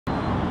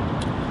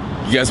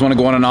You guys want to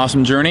go on an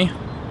awesome journey?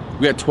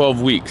 We got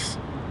 12 weeks.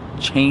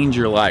 Change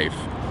your life.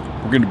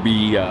 We're going to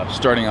be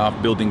starting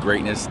off building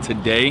greatness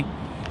today,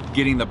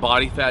 getting the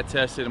body fat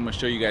tested. I'm going to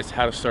show you guys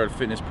how to start a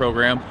fitness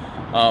program,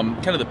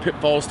 kind of the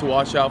pitfalls to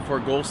watch out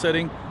for goal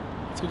setting.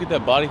 Let's go get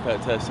that body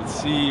fat tested.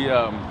 See,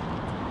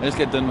 I just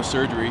got done with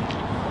surgery.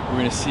 We're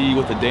going to see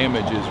what the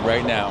damage is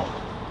right now.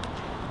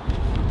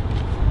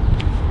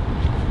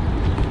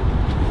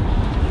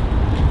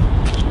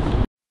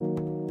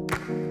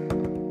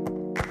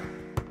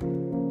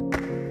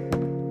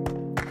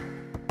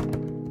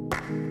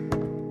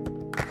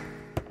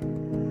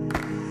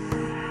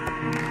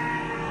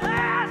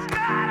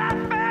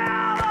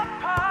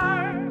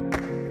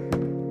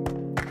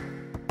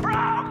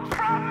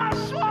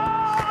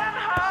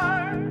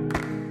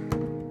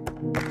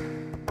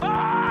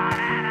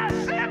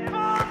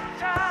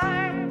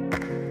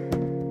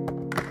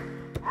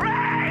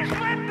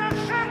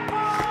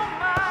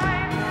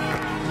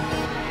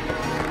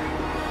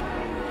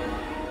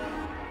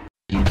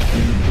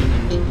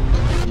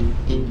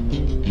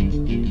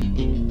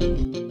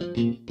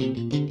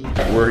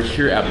 We're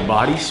here at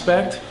Body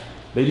Spect.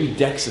 They do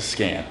DEXA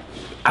scan.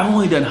 I've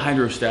only done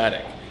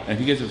hydrostatic. And if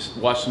you guys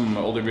have watched some of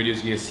my older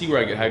videos, you guys see where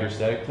I get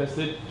hydrostatic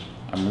tested.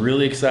 I'm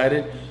really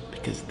excited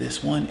because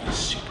this one is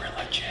super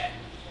legit.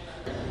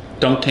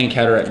 Dunk Tank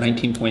had her at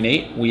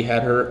 19.8. We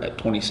had her at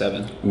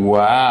 27.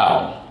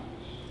 Wow.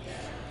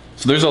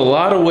 So there's a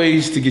lot of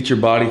ways to get your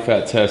body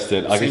fat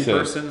tested. Like Same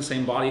person,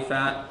 same body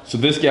fat. So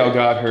this gal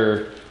got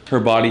her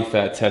body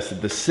fat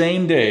tested the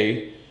same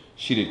day.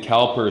 She did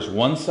calipers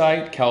 1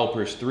 site,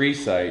 calipers 3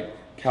 site,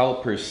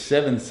 calipers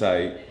 7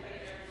 site,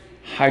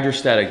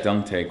 hydrostatic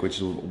dunk tank, which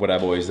is what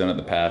I've always done in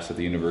the past at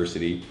the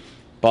university,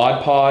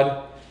 bod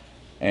pod,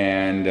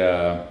 and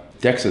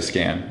DEXA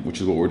scan,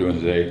 which is what we're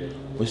doing today,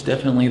 was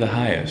definitely the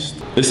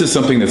highest. This is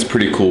something that's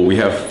pretty cool. We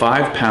have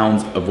 5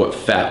 pounds of what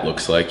fat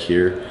looks like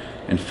here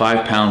and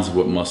 5 pounds of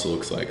what muscle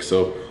looks like.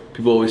 So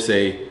people always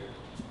say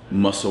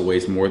muscle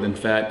weighs more than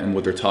fat, and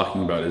what they're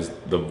talking about is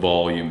the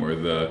volume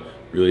or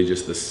really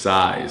just the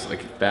size.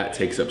 Like fat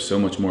takes up so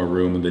much more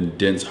room than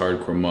dense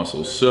hardcore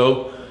muscles.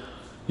 So,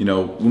 you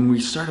know, when we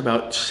start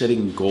about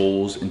setting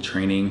goals and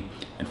training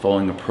and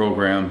following a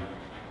program,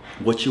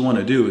 what you want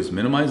to do is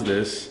minimize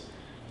this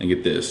and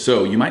get this.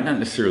 So you might not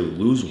necessarily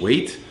lose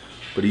weight,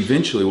 but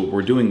eventually what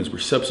we're doing is we're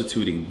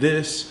substituting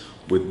this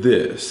with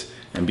this.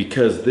 And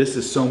because this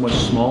is so much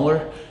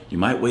smaller, you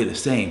might weigh the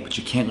same, but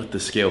you can't let the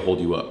scale hold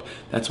you up.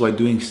 That's why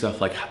doing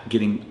stuff like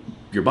getting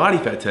your body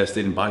fat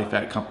tested and body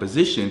fat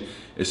composition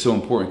is so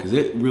important, because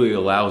it really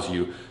allows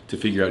you to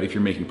figure out if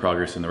you're making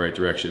progress in the right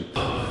direction.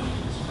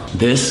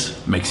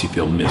 This makes you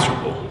feel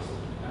miserable.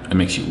 It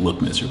makes you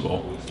look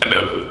miserable.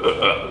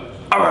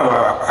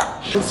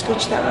 Let's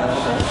switch that up.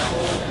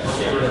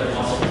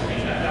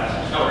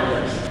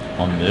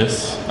 On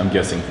this, I'm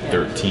guessing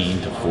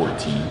 13 to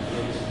 14.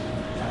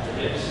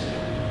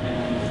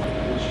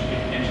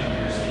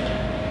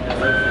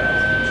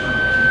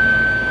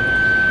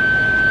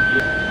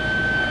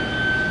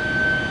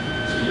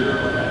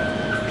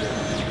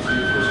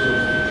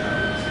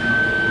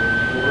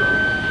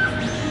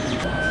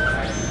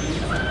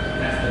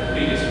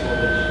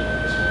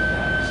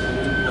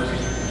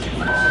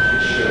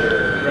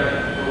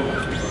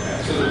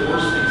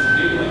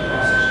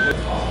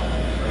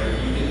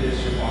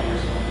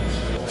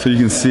 So you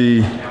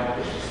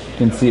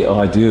can see, oh,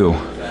 I do.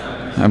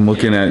 I'm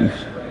looking at,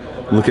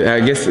 I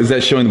guess, is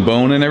that showing the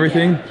bone and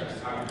everything?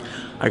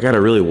 I got a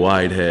really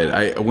wide head.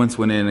 I once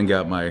went in and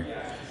got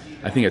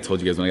I think I told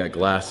you guys when I got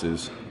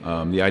glasses,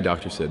 the eye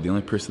doctor said the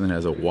only person that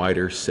has a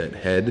wider set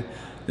head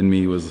than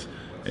me was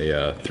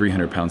a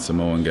 300-pound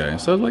Samoan guy.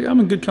 So I was like, I'm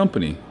in good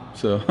company,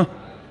 so.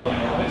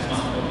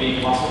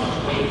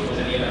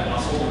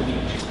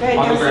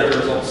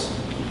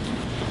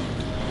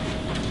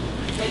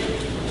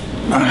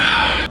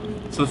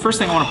 So the first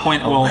thing I want to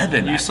point, well,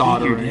 11, you saw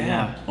it already.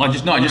 Yeah. Well,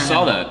 I just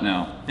saw that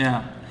now.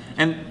 Yeah.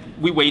 And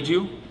we weighed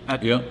you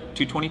at Yep.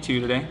 222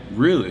 today.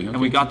 Really? Okay.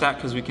 And we got that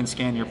because we can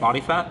scan your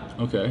body fat,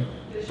 Okay.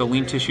 the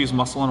lean tissues,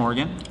 muscle, and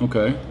organ,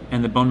 Okay.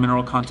 and the bone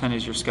mineral content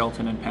is your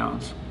skeleton in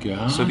pounds.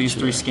 So these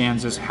 3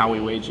 scans is how we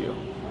weighed you.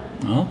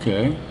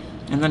 Okay.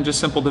 And then just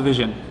simple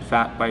division,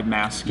 fat by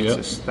mass gets Yep.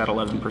 us that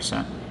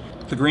 11%.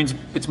 The greens,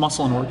 it's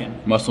muscle and organ.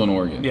 Muscle and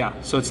organ. Yeah,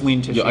 so it's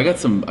lean tissue. Yo, I got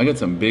some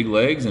big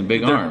legs and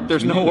big arms.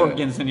 There's You no knew that.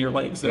 organs in your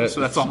legs, so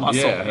that's all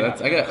muscle. Yeah,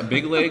 I got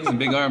big legs and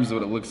big arms is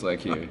what it looks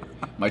like here.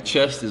 My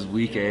chest is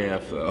weak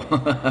AF though.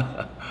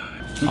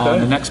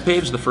 On the next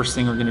page, the first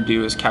thing we're going to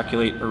do is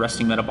calculate a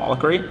resting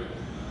metabolic rate,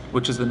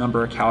 which is the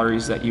number of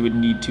calories that you would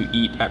need to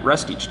eat at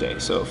rest each day.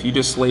 So if you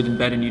just laid in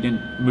bed and you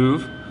didn't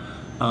move,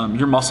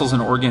 your muscles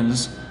and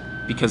organs,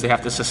 because they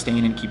have to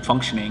sustain and keep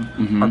functioning,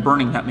 are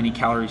burning that many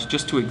calories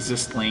just to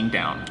exist laying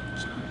down.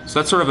 So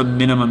that's sort of a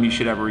minimum you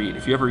should ever eat.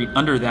 If you ever eat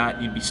under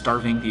that, you'd be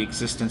starving the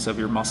existence of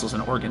your muscles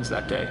and organs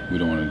that day. We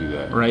don't want to do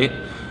that. Right?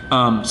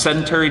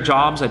 Sedentary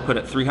jobs, I'd put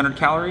at 300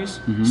 calories.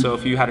 So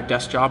if you had a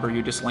desk job or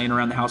you're just laying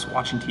around the house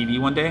watching TV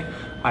one day,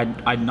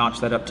 I'd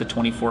notch that up to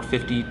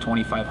 2450,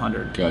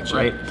 2500. Gotcha.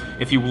 Right?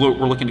 If you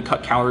were looking to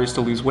cut calories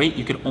to lose weight,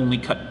 you could only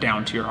cut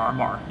down to your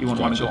RMR. You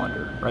wouldn't want to go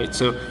under, right?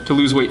 So to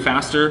lose weight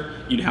faster,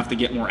 you'd have to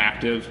get more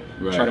active,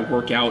 try to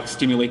work out,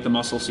 stimulate the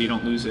muscle so you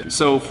don't lose it.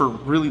 So for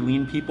really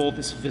lean people,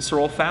 this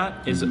visceral fat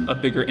is a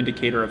bigger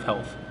indicator of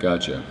health.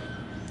 Gotcha.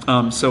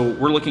 So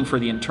we're looking for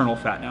the internal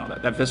fat now.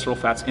 That visceral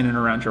fat's in and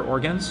around your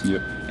organs.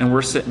 Yep. And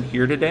we're sitting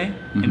here today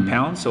in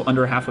pounds, so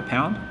under half a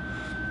pound.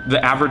 The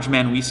average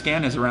man we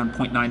scan is around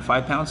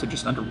 0.95 pounds, so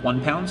just under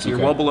 1 pound. So you're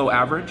well below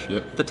average.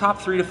 Yep. The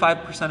top 3 to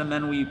 5% of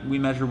men we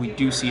measure, we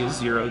do see a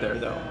 0 there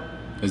though.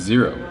 A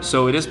 0.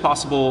 So it is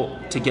possible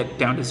to get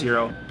down to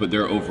 0. But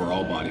their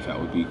overall body fat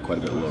would be quite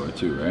a bit lower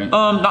too, right?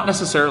 Not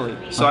necessarily.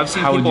 So I've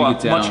seen How would people you at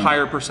get down? much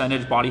higher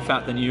percentage body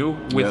fat than you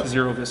with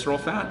 0 visceral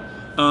fat.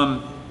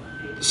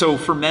 So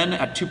for men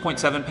at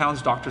 2.7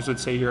 pounds, doctors would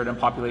say you're at a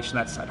population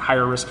that's at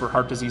higher risk for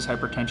heart disease,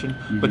 hypertension,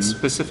 but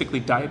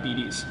specifically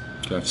diabetes.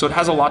 Gotcha. So it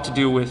has a lot to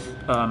do with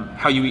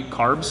how you eat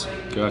carbs,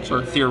 Gotcha.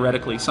 or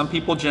theoretically. Some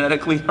people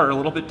genetically are a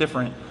little bit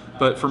different,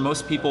 but for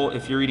most people,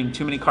 if you're eating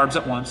too many carbs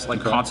at once,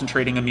 like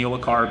concentrating a meal of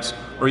carbs,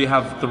 or you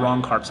have the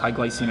wrong carbs, high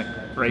glycemic,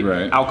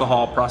 right?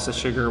 Alcohol, processed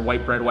sugar,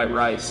 white bread, white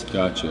rice.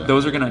 Gotcha.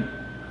 Those are gonna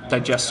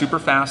digest super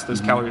fast,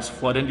 those calories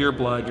flood into your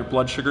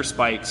blood sugar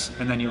spikes,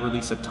 and then you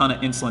release a ton of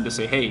insulin to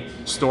say, hey,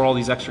 store all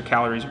these extra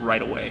calories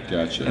right away.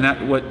 Gotcha. And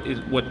that what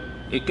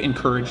it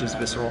encourages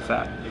visceral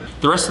fat.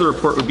 The rest of the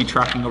report would be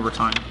tracking over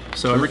time.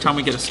 So every time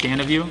we get a scan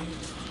of you,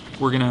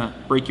 we're gonna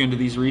break you into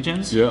these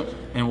regions. Yep.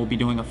 And we'll be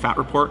doing a fat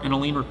report and a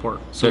lean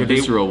report. So The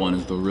visceral one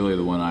is really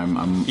the one I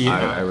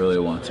really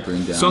want to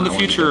bring down. So in the I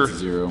want to get future, to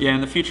 0. in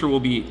the future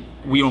we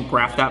don't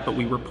graph that, but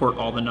we report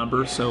all the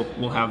numbers. So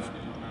we'll have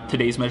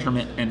today's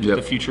measurement and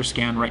the future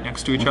scan right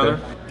next to each other.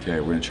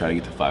 Okay, we're gonna try to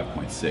get to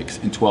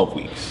 5.6 in 12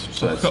 weeks.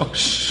 So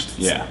that's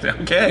yeah.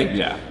 Okay.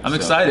 Yeah. I'm So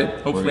excited.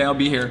 Hopefully I'll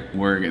be here.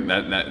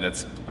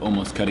 That's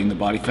almost cutting the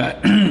body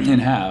fat in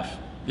half.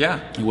 Yeah.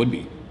 It would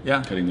be.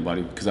 Yeah. Cutting the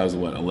body, because I was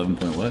 11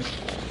 point what?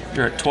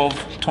 You're at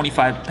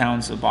 25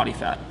 pounds of body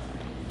fat.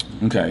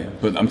 Okay,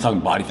 but I'm talking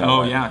body fat.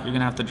 Oh yeah, you're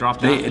gonna have to drop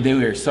that. They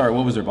were, sorry,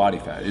 what was their body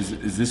fat?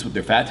 Is this what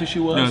their fat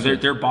tissue was? No,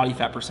 their body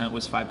fat percent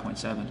was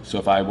 5.7. So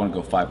if I want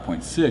to go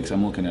 5.6,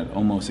 I'm looking at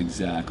almost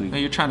exactly. Now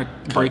you're trying to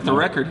break the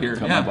record here.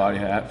 Cut my body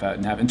fat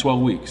in half in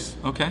 12 weeks.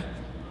 Okay.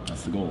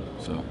 That's the goal.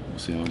 So we'll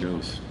see how it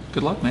goes.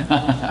 Good luck, man.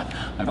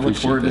 I look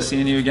forward to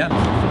seeing you again.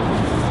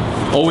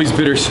 Always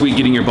bittersweet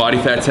getting your body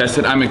fat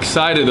tested. I'm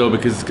excited though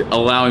because it's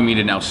allowing me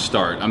to now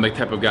start. I'm the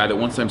type of guy that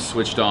once I'm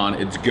switched on,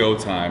 it's go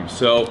time.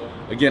 So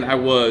again, I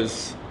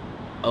was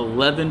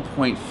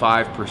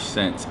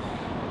 11.5%.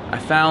 I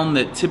found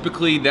that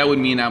typically that would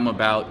mean I'm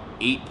about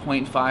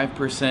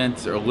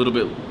 8.5% or a little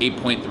bit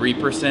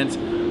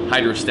 8.3%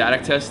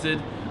 hydrostatic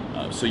tested.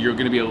 So you're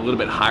gonna be a little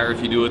bit higher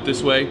if you do it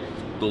this way.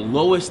 The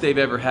lowest they've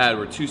ever had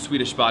were 2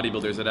 Swedish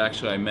bodybuilders that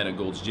actually I met at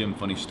Gold's Gym,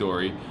 funny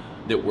story,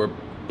 that were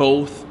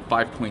both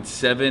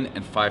 5.7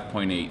 and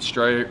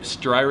 5.8.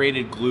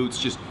 Striated glutes,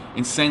 just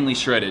insanely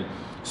shredded.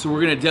 So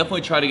we're gonna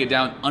definitely try to get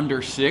down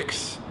under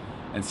 6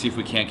 and see if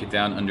we can't get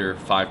down under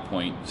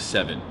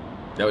 5.7.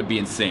 That would be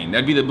insane.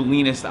 That'd be the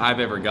leanest I've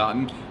ever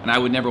gotten, and I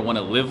would never want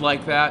to live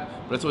like that,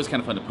 but it's always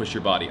kind of fun to push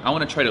your body. I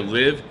want to try to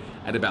live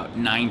at about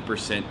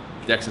 9%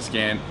 DEXA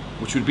scan,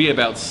 which would be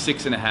about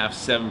 6.5,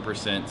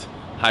 7%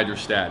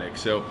 hydrostatic.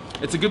 So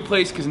it's a good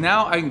place because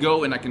now I can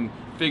go and I can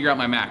figure out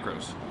my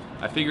macros.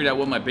 I figured out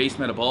what my base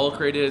metabolic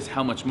rate is,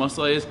 how much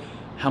muscle I is,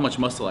 how much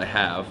muscle I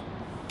have,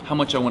 how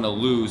much I want to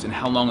lose, and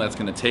how long that's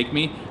going to take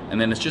me.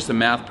 And then it's just a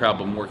math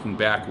problem working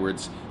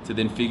backwards to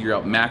then figure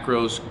out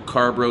macros,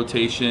 carb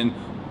rotation.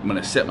 I'm going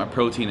to set my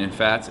protein and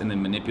fats and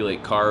then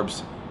manipulate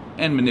carbs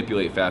and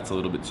manipulate fats a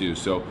little bit too.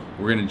 So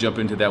we're going to jump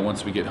into that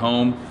once we get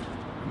home.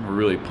 I'm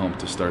really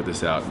pumped to start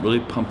this out. Really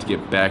pumped to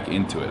get back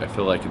into it. I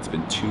feel like it's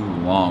been too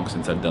long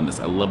since I've done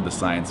this. I love the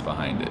science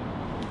behind it.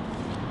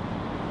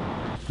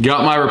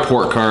 Got my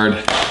report card.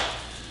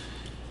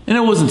 And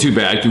it wasn't too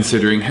bad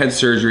considering had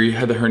surgery,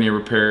 had the hernia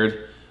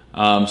repaired.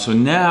 So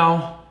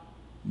now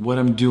what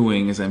I'm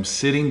doing is I'm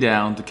sitting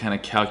down to kind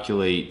of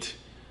calculate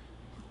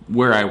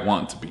where I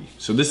want to be.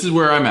 So this is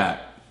where I'm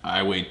at.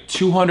 I weighed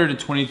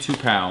 222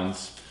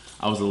 pounds.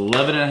 I was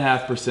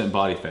 11.5%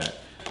 body fat.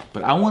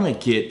 But I want to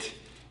get,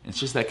 it's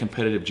just that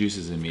competitive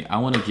juices in me. I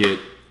want to get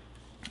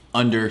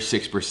under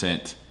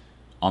 6%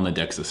 on the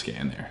DEXA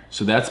scan there.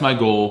 So that's my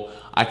goal.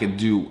 I could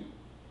do,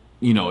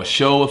 you know, a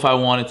show if I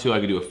wanted to.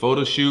 I could do a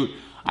photo shoot.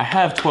 I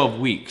have 12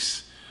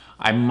 weeks.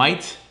 I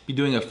might be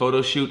doing a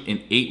photo shoot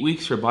in 8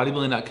 weeks for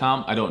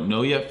bodybuilding.com. I don't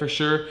know yet for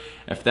sure.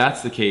 If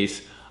that's the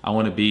case, I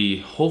want to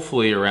be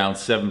hopefully around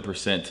 7%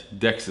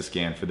 DEXA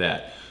scan for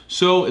that.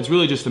 So it's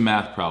really just a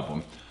math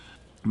problem.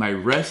 My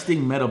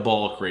resting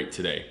metabolic rate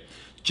today,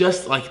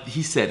 just like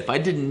he said, if I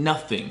did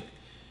nothing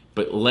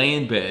but lay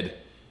in bed,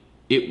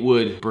 it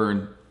would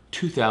burn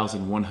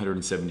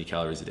 2,170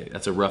 calories a day.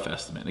 That's a rough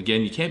estimate.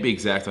 Again, you can't be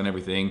exact on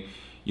everything.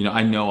 You know,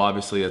 I know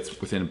obviously that's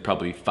within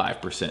probably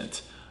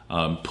 5%.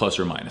 plus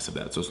or minus of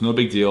that. So it's no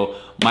big deal.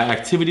 My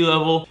activity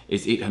level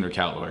is 800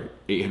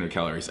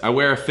 calories. I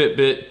wear a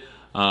Fitbit,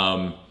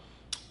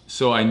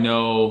 so I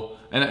know,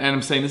 and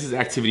I'm saying this is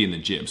activity in the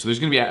gym. So there's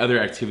gonna be other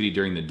activity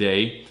during the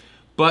day,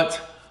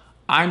 but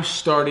I'm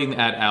starting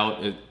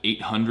out at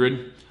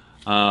 800.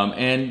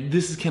 And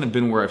this has kind of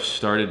been where I've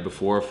started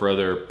before for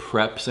other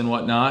preps and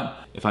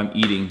whatnot. If I'm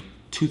eating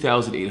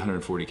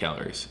 2,840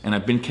 calories, and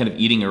I've been kind of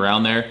eating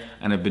around there,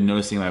 and I've been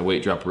noticing my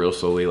weight drop real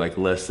slowly, like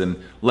less than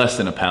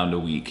a pound a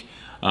week.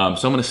 So I'm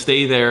gonna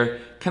stay there,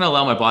 kind of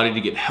allow my body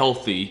to get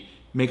healthy,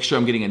 make sure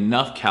I'm getting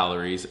enough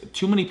calories.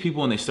 Too many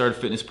people when they start a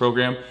fitness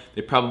program,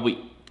 they probably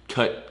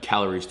cut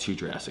calories too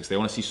drastic. They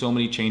want to see so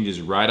many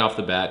changes right off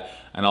the bat,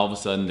 and all of a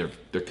sudden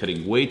they're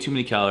cutting way too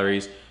many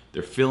calories.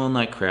 They're feeling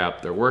like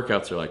crap. Their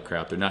workouts are like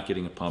crap. They're not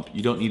getting a pump.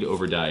 You don't need to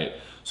over diet.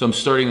 So I'm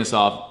starting this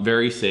off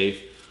very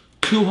safe.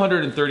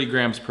 230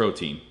 grams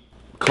protein.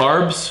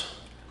 Carbs,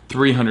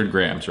 300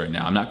 grams right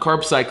now. I'm not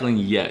carb cycling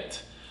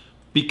yet.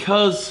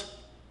 Because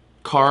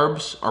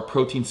carbs are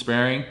protein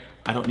sparing,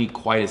 I don't need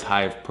quite as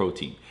high of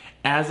protein.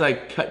 As I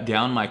cut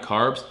down my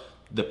carbs,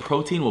 the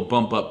protein will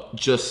bump up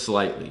just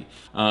slightly.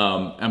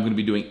 I'm gonna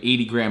be doing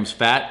 80 grams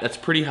fat. That's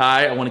pretty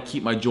high. I wanna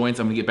keep my joints,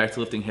 I'm gonna get back to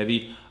lifting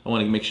heavy. I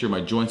wanna make sure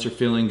my joints are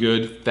feeling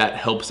good. Fat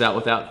helps out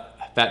with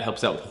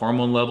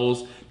hormone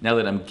levels. Now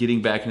that I'm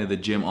getting back into the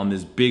gym on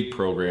this big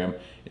program,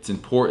 it's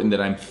important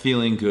that I'm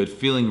feeling good,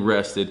 feeling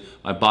rested.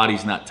 My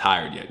body's not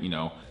tired yet, you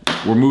know.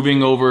 We're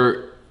moving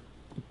over,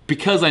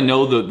 because I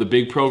know the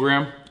big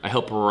program, I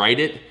help write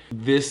it.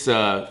 This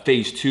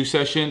phase 2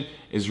 session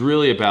is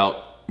really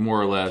about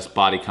more or less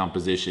body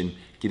composition,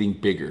 getting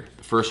bigger.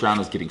 The first round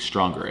is getting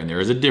stronger, and there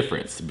is a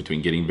difference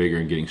between getting bigger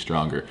and getting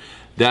stronger.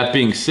 That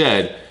being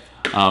said,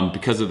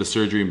 because of the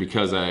surgery and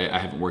because I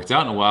haven't worked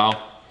out in a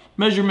while,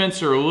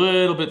 measurements are a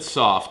little bit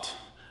soft.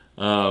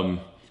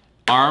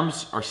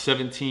 Arms are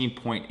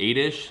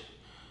 17.8-ish,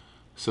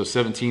 so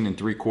 17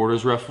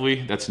 3/4 roughly.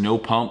 That's no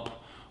pump.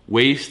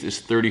 Waist is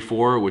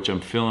 34, which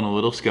I'm feeling a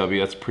little scubby.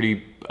 That's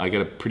I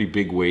got a pretty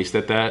big waist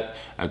at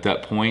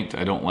that point.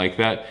 I don't like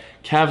that.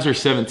 Calves are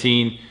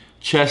 17,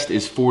 chest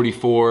is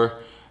 44,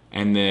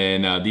 and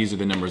then these are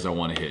the numbers I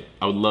want to hit.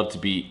 I would love to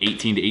be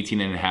 18 to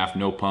 18 and a half,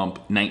 no pump,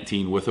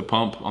 19 with a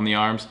pump on the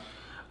arms.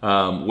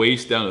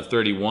 Waist down to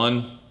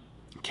 31,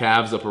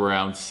 calves up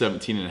around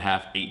 17 and a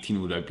half,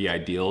 18 would be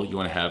ideal. You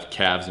want to have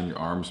calves and your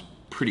arms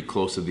pretty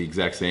close to the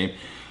exact same.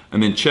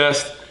 And then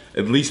chest,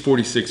 at least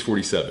 46,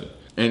 47.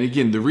 And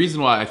again, the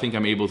reason why I think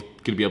I'm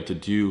gonna be able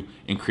to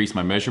increase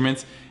my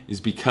measurements is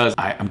because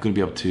I'm gonna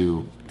be able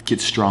to get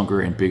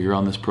stronger and bigger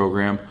on this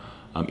program,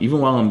 even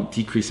while I'm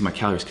decreasing my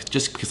calories,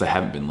 just because I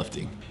haven't been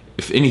lifting.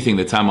 If anything,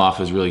 the time off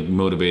has really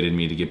motivated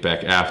me to get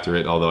back after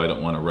it, although I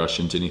don't want to rush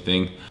into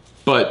anything.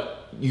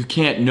 But you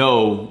can't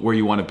know where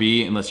you want to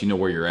be unless you know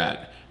where you're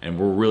at. And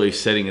we're really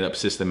setting it up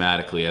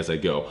systematically as I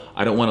go.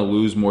 I don't want to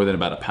lose more than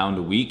about a pound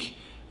a week,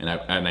 and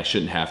I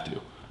shouldn't have to.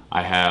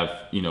 I have,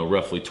 you know,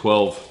 roughly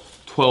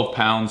 12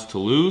 pounds to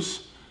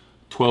lose,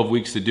 12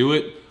 weeks to do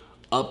it.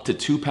 Up to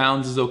 2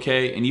 pounds is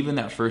okay, and even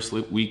that first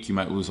week you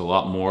might lose a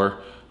lot more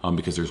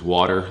because there's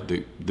water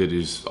that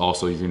is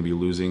also you're gonna be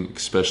losing,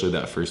 especially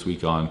that first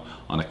week on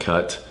a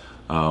cut.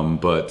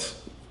 But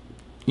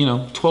you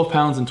know, 12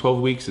 pounds in 12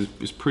 weeks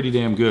is pretty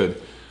damn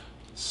good.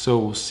 So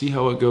we'll see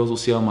how it goes. We'll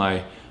see how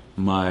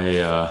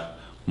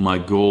my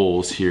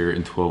goals here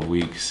in 12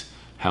 weeks,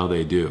 how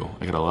they do.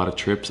 I got a lot of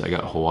trips. I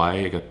got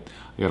Hawaii. I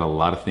got a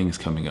lot of things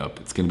coming up.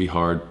 It's gonna be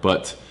hard,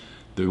 but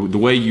the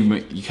way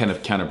you kind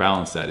of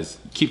counterbalance that is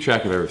keep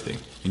track of everything,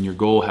 and your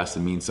goal has to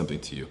mean something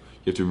to you.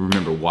 You have to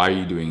remember, why are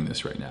you doing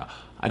this right now?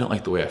 I don't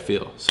like the way I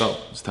feel, so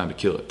it's time to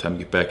kill it. Time to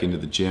get back into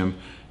the gym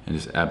and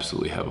just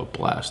absolutely have a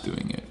blast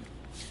doing it.